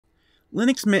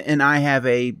Linux Mint and I have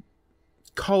a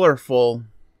colorful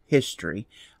history.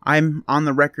 I'm on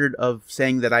the record of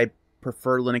saying that I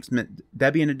prefer Linux Mint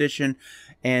Debian Edition,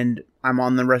 and I'm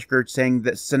on the record saying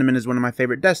that Cinnamon is one of my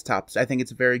favorite desktops. I think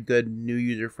it's a very good, new,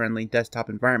 user-friendly desktop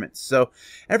environment. So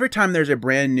every time there's a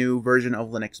brand new version of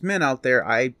Linux Mint out there,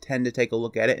 I tend to take a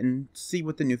look at it and see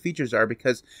what the new features are,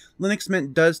 because Linux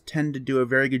Mint does tend to do a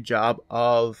very good job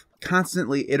of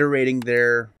constantly iterating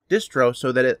their distro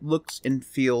so that it looks and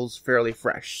feels fairly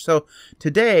fresh. So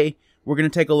today, we're going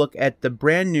to take a look at the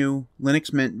brand new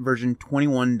Linux Mint version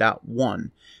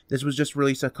 21.1. This was just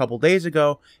released a couple days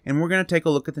ago, and we're going to take a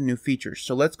look at the new features.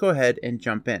 So let's go ahead and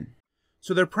jump in.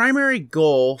 So their primary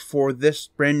goal for this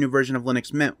brand new version of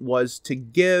Linux Mint was to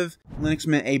give Linux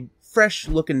Mint a fresh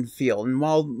look and feel. And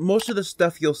while most of the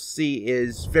stuff you'll see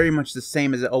is very much the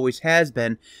same as it always has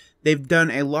been, they've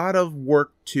done a lot of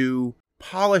work to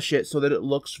polish it so that it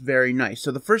looks very nice.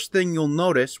 So the first thing you'll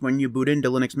notice when you boot into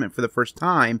Linux Mint for the first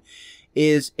time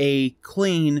is a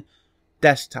clean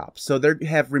desktop. So they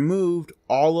have removed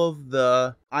all of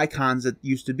the icons that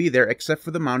used to be there except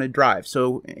for the mounted drive.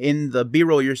 So in the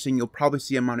B-roll you're seeing, you'll probably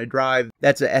see a mounted drive.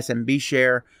 That's a SMB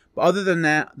share. But other than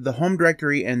that, the home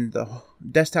directory and the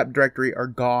desktop directory are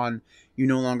gone. You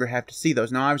no longer have to see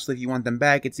those. Now obviously if you want them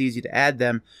back, it's easy to add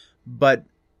them, but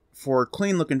for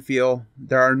clean look and feel,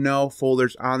 there are no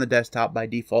folders on the desktop by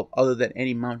default other than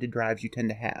any mounted drives you tend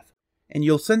to have. And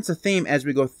you'll sense a theme as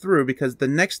we go through, because the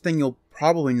next thing you'll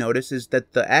probably notice is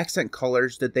that the accent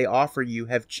colors that they offer you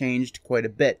have changed quite a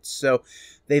bit. So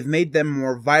they've made them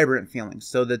more vibrant feeling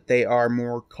so that they are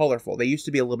more colorful. They used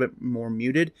to be a little bit more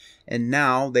muted, and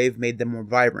now they've made them more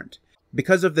vibrant.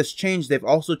 Because of this change, they've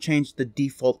also changed the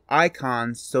default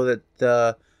icons so that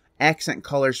the accent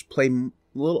colors play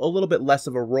a little bit less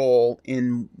of a role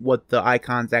in what the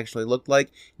icons actually look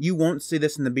like. You won't see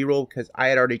this in the B-roll because I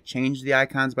had already changed the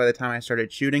icons by the time I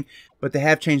started shooting, but they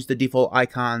have changed the default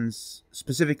icons,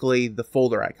 specifically the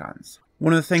folder icons.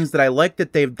 One of the things that I like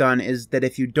that they've done is that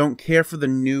if you don't care for the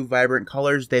new vibrant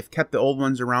colors, they've kept the old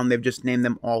ones around. They've just named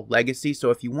them all Legacy.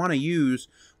 So if you want to use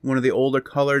one of the older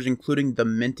colors, including the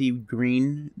minty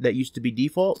green that used to be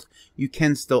default, you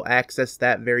can still access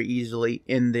that very easily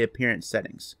in the appearance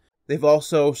settings. They've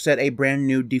also set a brand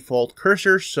new default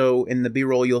cursor, so in the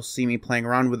B-roll you'll see me playing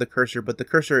around with the cursor, but the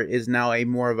cursor is now a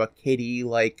more of a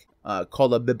KDE-like,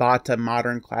 called a Bibata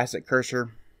Modern Classic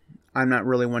cursor. I'm not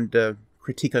really one to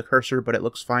critique a cursor, but it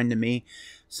looks fine to me.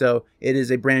 So it is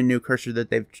a brand new cursor that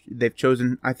they've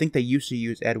chosen. I think they used to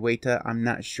use Adwaita, I'm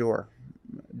not sure.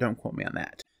 Don't quote me on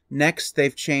that. Next,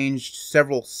 they've changed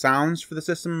several sounds for the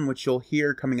system, which you'll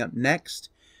hear coming up next.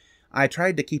 I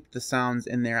tried to keep the sounds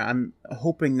in there. I'm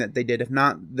hoping that they did. If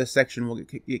not, this section will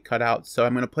get cut out. So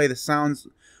I'm going to play the sounds,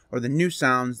 or the new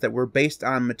sounds, that were based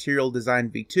on Material Design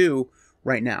V2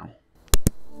 right now.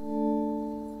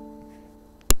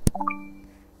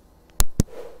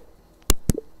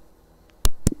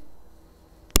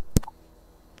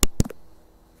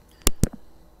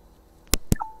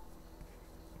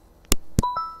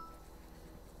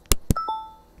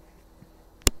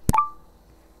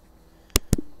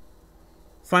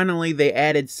 Finally, they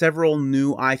added several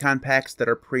new icon packs that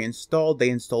are pre-installed. They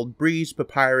installed Breeze,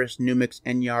 Papyrus, Numix,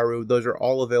 and Yaru. Those are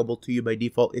all available to you by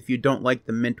default if you don't like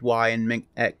the Mint Y and Mint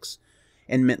X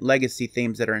and Mint Legacy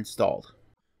themes that are installed.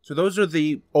 So those are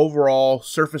the overall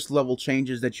surface level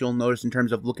changes that you'll notice in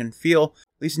terms of look and feel,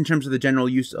 at least in terms of the general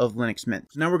use of Linux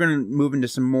Mint. So now we're going to move into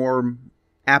some more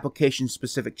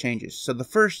application-specific changes. So the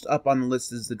first up on the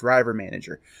list is the Driver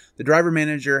Manager. The Driver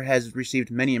Manager has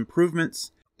received many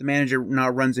improvements. The manager now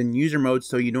runs in user mode,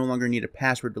 so you no longer need a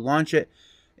password to launch it.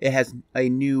 It has a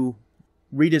new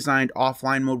redesigned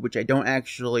offline mode, which I don't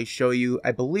actually show you.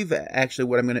 I believe that actually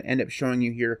what I'm going to end up showing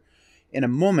you here in a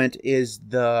moment is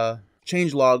the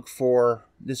changelog for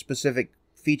this specific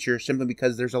feature, simply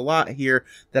because there's a lot here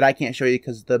that I can't show you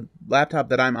because the laptop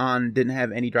that I'm on didn't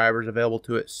have any drivers available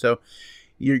to it. So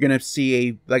you're going to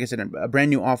see, like I said, a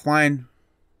brand new offline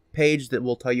page that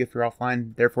will tell you if you're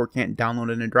offline, therefore can't download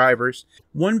any drivers.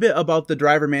 One bit about the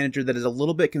Driver Manager that is a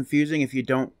little bit confusing if you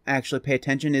don't actually pay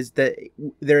attention is that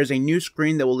there is a new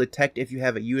screen that will detect if you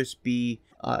have a USB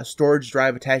storage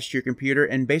drive attached to your computer,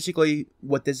 and basically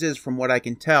what this is, from what I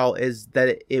can tell, is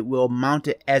that it will mount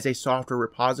it as a software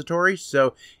repository.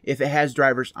 So if it has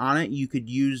drivers on it, you could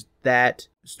use that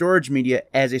storage media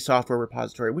as a software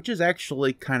repository, which is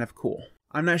actually kind of cool.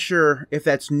 I'm not sure if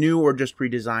that's new or just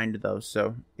redesigned though,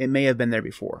 so it may have been there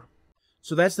before.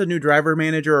 So that's the new driver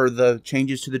manager, or the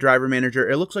changes to the driver manager.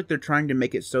 It looks like they're trying to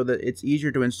make it so that it's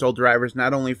easier to install drivers,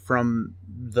 not only from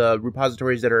the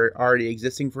repositories that are already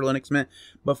existing for Linux Mint,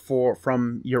 but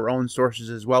from your own sources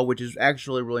as well, which is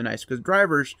actually really nice, because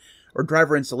drivers or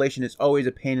driver installation is always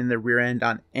a pain in the rear end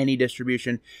on any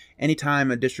distribution.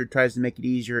 Anytime a distro tries to make it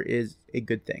easier is a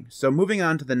good thing. So moving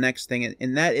on to the next thing,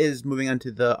 and that is moving on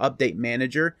to the update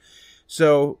manager.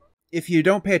 So if you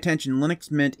don't pay attention, Linux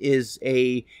Mint is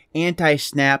a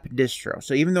anti-snap distro.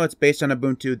 So even though it's based on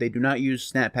Ubuntu, they do not use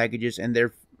snap packages, and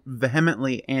they're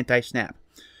vehemently anti-snap.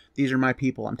 These are my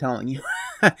people, I'm telling you.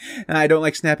 And I don't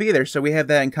like snap either, so we have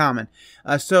that in common.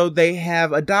 So they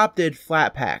have adopted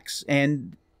Flatpaks,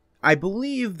 and I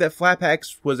believe that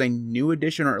Flatpaks was a new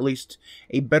edition, or at least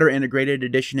a better integrated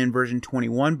edition in version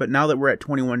 21. But now that we're at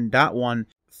 21.1,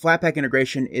 Flatpak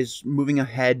integration is moving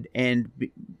ahead and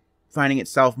finding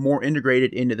itself more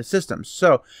integrated into the system.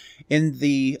 So in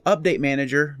the update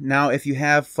manager, now if you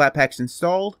have Flatpaks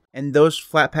installed and those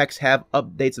Flatpaks have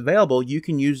updates available, you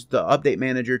can use the update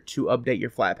manager to update your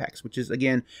Flatpaks, which is,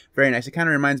 again, very nice. It kind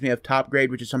of reminds me of TopGrade,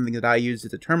 which is something that I use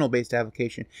as a terminal-based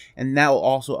application, and that will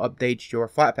also update your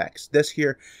Flatpaks. This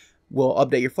here will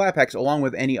update your Flatpaks along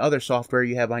with any other software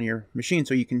you have on your machine,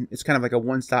 so you can, it's kind of like a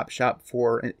one-stop shop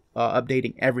for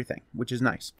updating everything, which is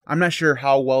nice. I'm not sure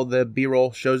how well the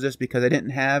B-roll shows this because I didn't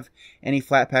have any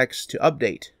Flatpaks to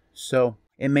update, so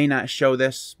it may not show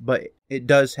this, but it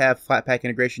does have Flatpak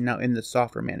integration now in the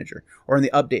software manager, or in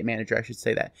the update manager, I should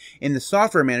say that. In the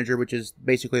software manager, which is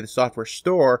basically the software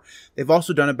store, they've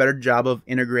also done a better job of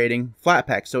integrating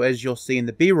Flatpak. So as you'll see in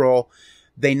the B-roll,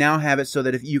 they now have it so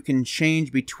that if you can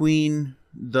change between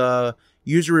the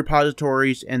user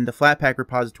repositories and the Flatpak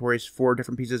repositories for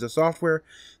different pieces of software.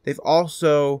 They've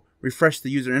also refreshed the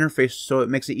user interface so it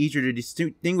makes it easier to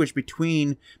distinguish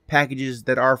between packages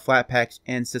that are Flatpaks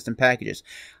and system packages.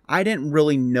 I didn't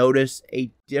really notice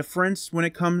a difference when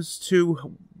it comes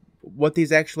to what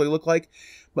these actually look like,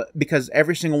 but because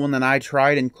every single one that I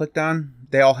tried and clicked on,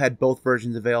 they all had both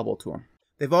versions available to them.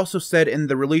 They've also said in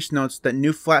the release notes that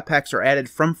new Flatpaks are added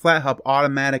from FlatHub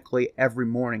automatically every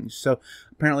morning. So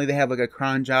apparently they have like a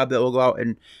cron job that will go out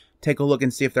and take a look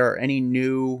and see if there are any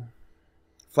new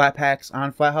Flatpaks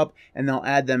on FlatHub, and they'll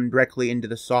add them directly into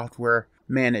the software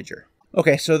manager.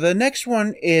 Okay, so the next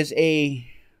one is a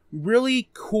really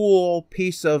cool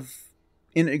piece of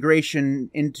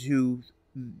integration into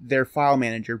their file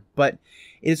manager, but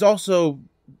it is also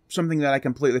something that I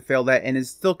completely failed at and is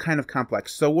still kind of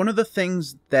complex. So one of the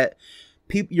things that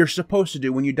you're supposed to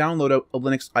do when you download a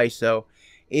Linux ISO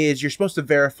is you're supposed to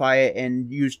verify it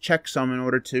and use checksum in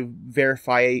order to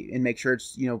verify it and make sure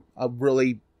it's, a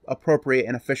really appropriate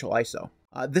and official ISO.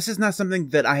 This is not something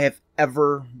that I have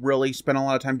ever really spent a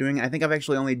lot of time doing. I think I've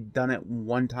actually only done it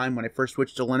one time when I first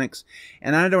switched to Linux,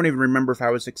 and I don't even remember if I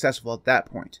was successful at that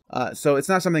point. So it's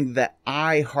not something that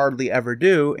I hardly ever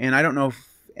do, and I don't know if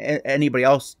anybody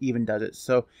else even does it.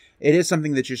 So it is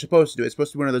something that you're supposed to do. It's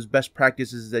supposed to be one of those best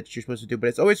practices that you're supposed to do, but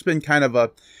it's always been kind of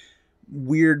a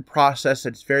weird process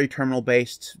that's very terminal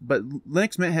based. But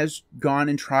Linux Mint has gone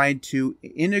and tried to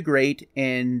integrate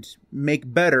and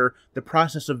make better the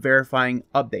process of verifying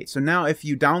updates. So now if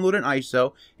you download an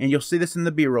ISO, and you'll see this in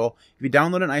the B-roll, if you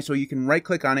download an ISO, you can right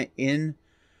click on it in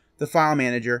the file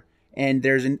manager, and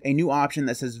there's a new option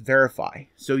that says verify.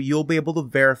 So you'll be able to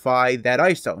verify that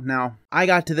ISO. Now, I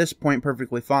got to this point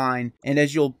perfectly fine, and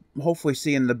as you'll hopefully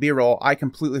see in the B-roll, I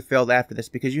completely failed after this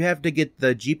because you have to get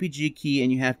the GPG key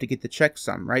and you have to get the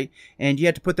checksum, right? And you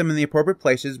have to put them in the appropriate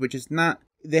places, which is not...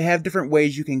 They have different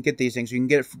ways you can get these things. You can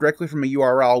get it directly from a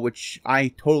URL, which I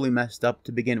totally messed up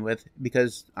to begin with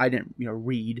because I didn't,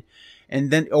 read.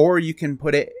 And then, or you can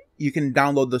you can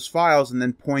download those files and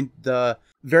then point the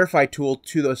verify tool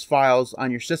to those files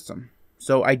on your system.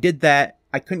 So I did that.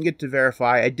 I couldn't get to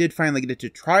verify. I did finally get it to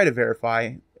try to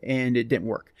verify, and it didn't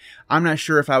work. I'm not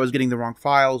sure if I was getting the wrong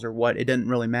files or what. It didn't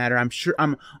really matter. I'm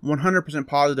 100%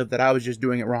 positive that I was just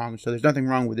doing it wrong. So there's nothing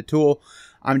wrong with the tool.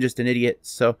 I'm just an idiot.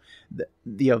 So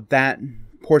that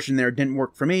portion there didn't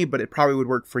work for me, but it probably would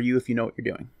work for you if you know what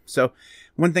you're doing. So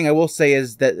one thing I will say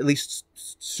is that at least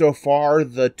so far,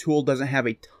 the tool doesn't have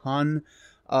a ton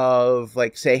of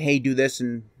say, hey, do this,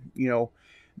 and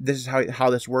this is how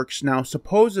this works. Now,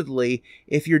 supposedly,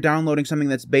 if you're downloading something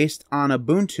that's based on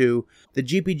Ubuntu, the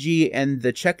GPG and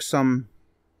the checksum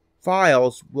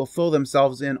files will fill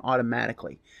themselves in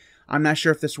automatically. I'm not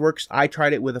sure if this works. I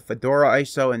tried it with a Fedora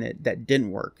ISO, and that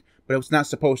didn't work, but it was not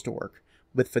supposed to work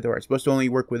with Fedora. It's supposed to only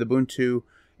work with Ubuntu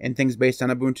and things based on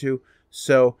Ubuntu.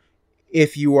 So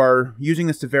if you are using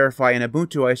this to verify an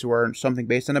Ubuntu ISO or something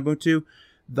based on Ubuntu,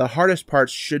 the hardest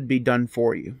parts should be done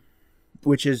for you,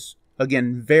 which is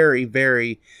again, very,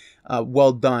 very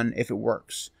well done if it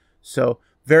works. So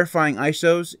verifying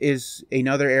ISOs is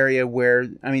another area where,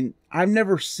 I mean, I've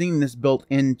never seen this built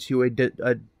into a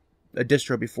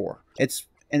distro before. It's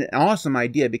an awesome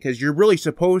idea because you're really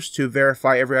supposed to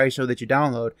verify every ISO that you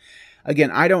download.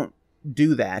 Again, I don't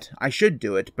do that. I should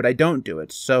do it, but I don't do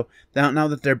it. So now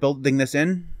that they're building this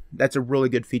in, that's a really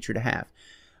good feature to have.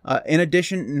 In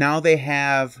addition, now they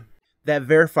have that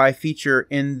verify feature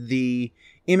in the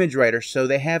image writer. So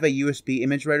they have a USB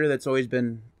image writer that's always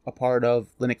been a part of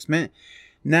Linux Mint.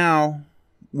 Now,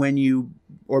 when you,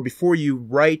 or before you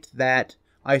write that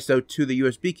ISO to the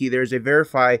USB key, there's a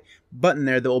verify button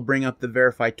there that will bring up the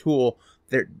verify tool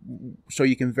there, so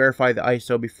you can verify the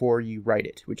ISO before you write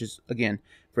it, which is, again,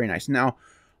 very nice. Now,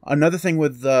 another thing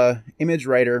with the image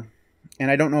writer, and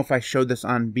I don't know if I showed this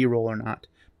on B-roll or not,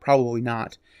 probably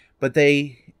not, but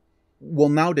they will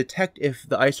now detect if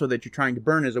the ISO that you're trying to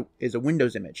burn is a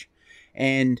Windows image,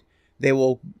 and they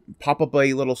will pop up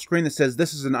a little screen that says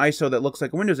this is an ISO that looks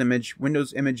like a Windows image.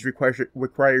 Windows image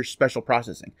requires special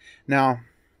processing. Now,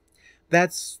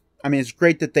 that's, I mean, it's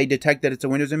great that they detect that it's a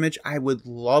Windows image. I would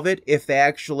love it if they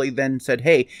actually then said,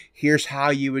 hey, here's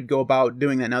how you would go about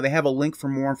doing that. Now, they have a link for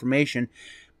more information,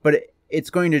 but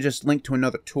it's going to just link to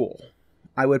another tool.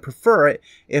 I would prefer it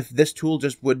if this tool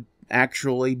just would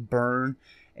actually burn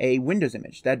a Windows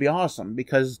image. That'd be awesome,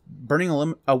 because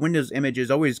burning a Windows image is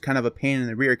always kind of a pain in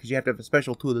the rear because you have to have a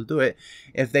special tool to do it.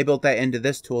 If they built that into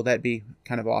this tool, that'd be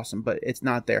kind of awesome, but it's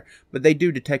not there. But they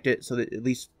do detect it, so that it at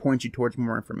least points you towards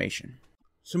more information.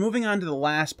 So moving on to the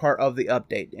last part of the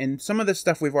update, and some of this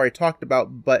stuff we've already talked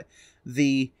about, but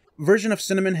the version of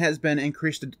Cinnamon has been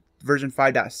increased to version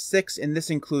 5.6, and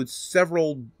this includes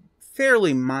several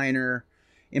fairly minor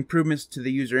improvements to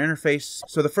the user interface.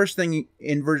 So the first thing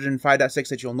in version 5.6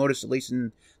 that you'll notice, at least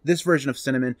in this version of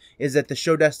Cinnamon, is that the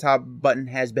Show Desktop button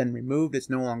has been removed. It's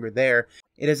no longer there.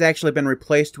 It has actually been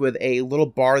replaced with a little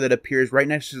bar that appears right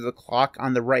next to the clock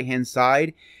on the right-hand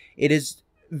side. It is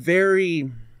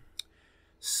very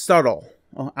subtle.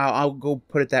 I'll go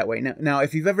put it that way. Now,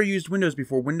 if you've ever used Windows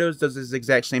before, Windows does this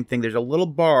exact same thing. There's a little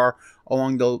bar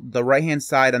along the right-hand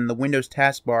side on the Windows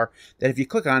taskbar that if you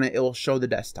click on it, it will show the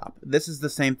desktop. This is the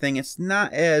same thing. It's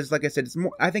not as, like I said, it's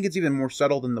more. I think it's even more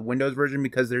subtle than the Windows version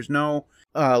because there's no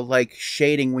like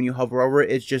shading when you hover over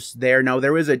it. It's just there. Now,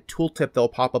 there is a tooltip that'll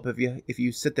pop up if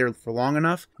you sit there for long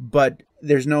enough, but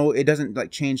there's no. It doesn't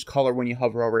like change color when you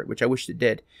hover over it, which I wish it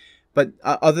did. But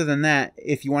other than that,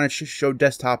 if you want to show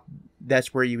desktop,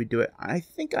 that's where you would do it. I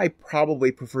think I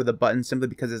probably prefer the button simply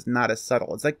because it's not as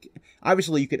subtle. It's like,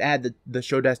 obviously you could add the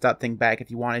show desktop thing back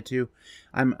if you wanted to.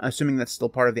 I'm assuming that's still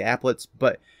part of the applets,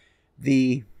 but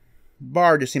the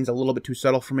bar just seems a little bit too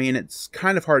subtle for me, and it's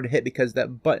kind of hard to hit because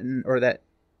that button, or that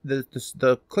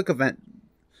the click event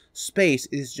space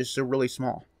is just so really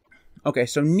small. Okay,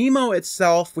 so Nemo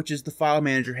itself, which is the file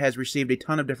manager, has received a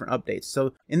ton of different updates.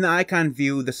 So in the icon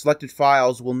view, the selected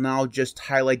files will now just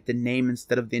highlight the name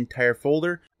instead of the entire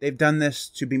folder. They've done this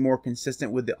to be more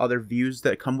consistent with the other views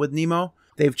that come with Nemo.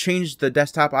 They've changed the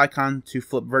desktop icon to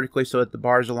flip vertically so that the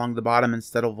bar is along the bottom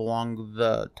instead of along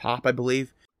the top, I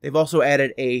believe. They've also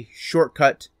added a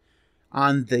shortcut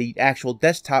on the actual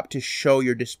desktop to show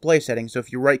your display settings. So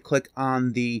if you right-click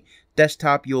on the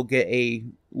desktop, you'll get a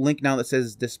link now that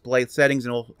says display settings,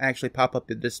 and it'll actually pop up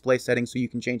the display settings so you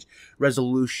can change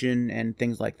resolution and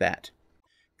things like that.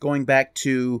 Going back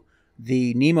to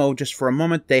the Nemo just for a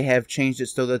moment, they have changed it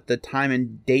so that the time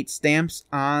and date stamps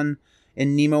in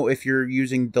Nemo, if you're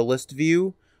using the list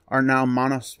view, are now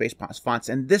monospace fonts,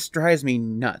 and this drives me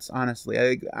nuts, honestly.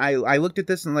 I looked at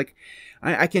this and like,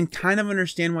 I can kind of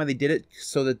understand why they did it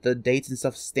so that the dates and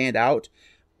stuff stand out,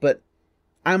 but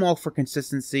I'm all for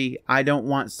consistency. I don't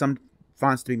want some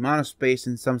fonts to be monospace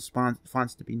and some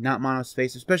fonts to be not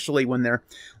monospace, especially when they're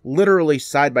literally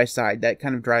side by side. That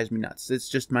kind of drives me nuts. It's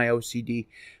just my OCD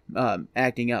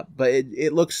acting up, but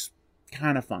it looks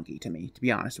kind of funky to me, to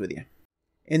be honest with you.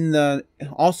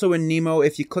 Also in Nemo,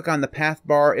 if you click on the path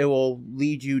bar, it will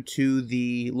lead you to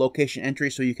the location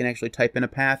entry so you can actually type in a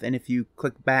path, and if you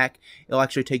click back, it'll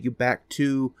actually take you back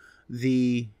to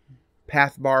the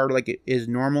path bar like it is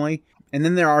normally. And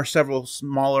then there are several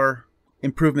smaller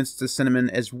improvements to Cinnamon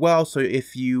as well. So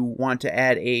if you want to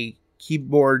add a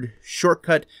keyboard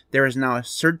shortcut, there is now a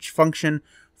search function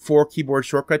for keyboard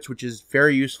shortcuts, which is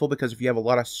very useful because if you have a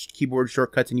lot of keyboard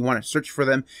shortcuts and you want to search for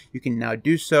them, you can now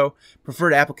do so.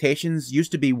 Preferred applications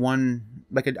used to be one,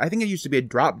 I think it used to be a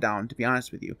drop down, to be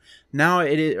honest with you. Now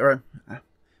it is, or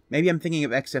maybe I'm thinking of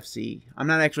XFC. I'm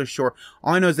not actually sure.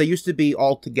 All I know is they used to be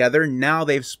all together. Now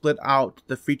they've split out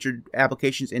the featured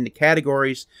applications into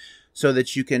categories so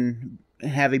that you can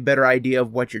have a better idea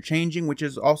of what you're changing, which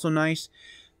is also nice.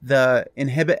 The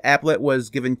Inhibit applet was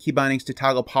given key bindings to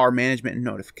toggle power management and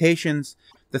notifications.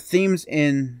 The themes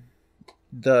in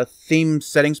the theme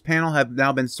settings panel have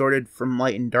now been sorted from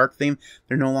light and dark theme.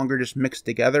 They're no longer just mixed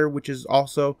together, which is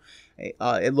also,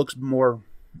 it looks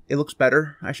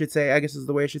better, I should say, I guess is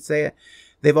the way I should say it.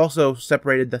 They've also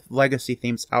separated the legacy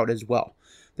themes out as well.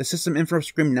 The system info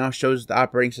screen now shows the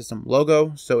operating system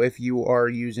logo, so if you are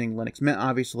using Linux Mint,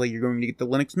 obviously you're going to get the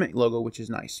Linux Mint logo, which is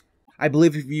nice. I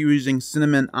believe if you're using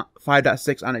Cinnamon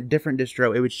 5.6 on a different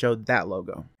distro, it would show that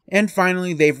logo. And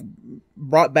finally, they've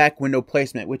brought back window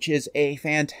placement, which is a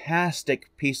fantastic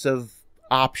piece of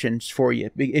options for you.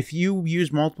 If you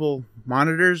use multiple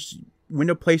monitors,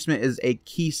 window placement is a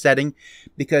key setting,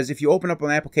 because if you open up an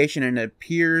application and it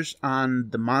appears on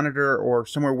the monitor or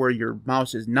somewhere where your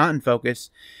mouse is not in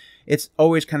focus, it's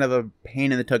always kind of a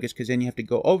pain in the tuchus, because then you have to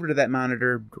go over to that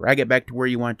monitor, drag it back to where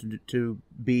you want it to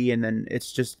be, and then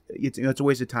it's a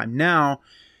waste of time. Now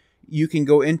you can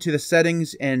go into the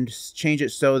settings and change it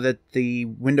so that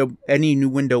any new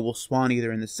window will spawn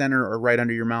either in the center or right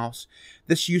under your mouse.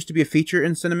 This used to be a feature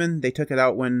in Cinnamon. They took it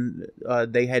out when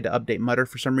they had to update Mutter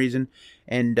for some reason,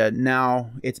 and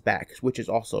now it's back, which is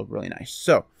also really nice.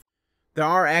 So there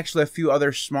are actually a few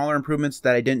other smaller improvements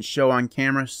that I didn't show on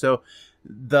camera. So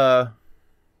the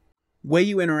way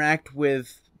you interact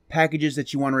with packages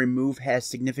that you want to remove has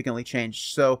significantly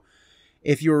changed. So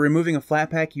if you're removing a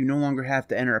Flatpak, you no longer have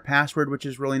to enter a password, which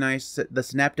is really nice. The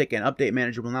Synaptic and Update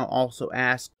Manager will now also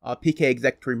ask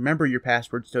PKExec to remember your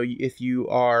password. So if you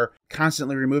are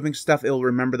constantly removing stuff, it will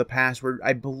remember the password.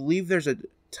 I believe there's a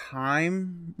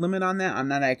time limit on that. I'm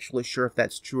not actually sure if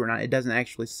that's true or not. It doesn't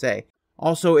actually say.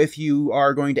 Also, if you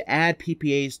are going to add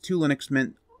PPAs to Linux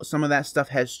Mint, some of that stuff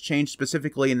has changed,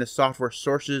 specifically in the software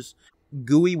sources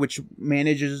GUI, which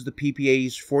manages the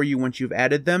PPAs for you once you've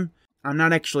added them. I'm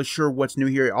not actually sure what's new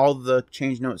here. All the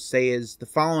change notes say is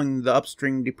following the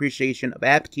upstream depreciation of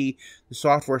AppKey, the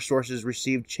software sources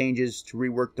received changes to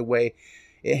rework the way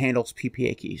it handles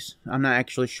PPA keys. I'm not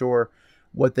actually sure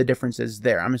what the difference is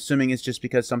there. I'm assuming it's just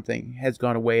because something has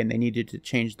gone away and they needed to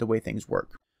change the way things work.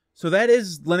 So that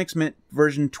is Linux Mint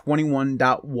version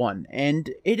 21.1, and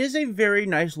it is a very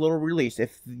nice little release.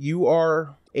 If you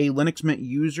are a Linux Mint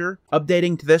user,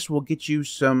 updating to this will get you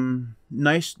some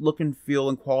nice look and feel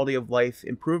and quality of life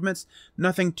improvements.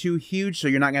 Nothing too huge, so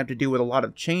you're not going to have to deal with a lot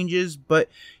of changes, but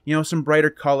some brighter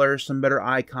colors, some better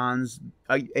icons,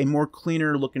 a more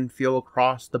cleaner look and feel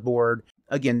across the board.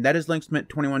 Again, that is Linux Mint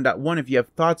 21.1. If you have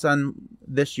thoughts on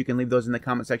this, you can leave those in the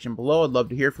comment section below. I'd love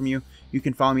to hear from you. You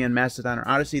can follow me on Mastodon or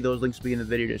Odyssey. Those links will be in the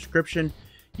video description.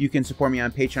 You can support me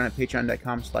on Patreon at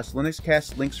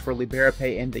patreon.com/LinuxCast. Links for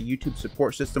LiberaPay and the YouTube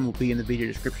support system will be in the video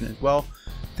description as well.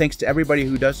 Thanks to everybody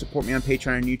who does support me on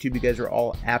Patreon and YouTube. You guys are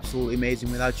all absolutely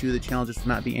amazing. Without you, the channel just would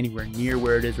not be anywhere near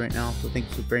where it is right now. So thank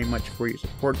you so very much for your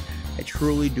support. I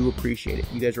truly do appreciate it.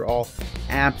 You guys are all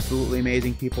absolutely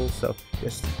amazing people. So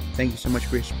just thank you so much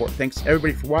for your support. Thanks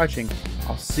everybody for watching.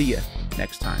 I'll see you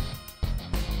next time.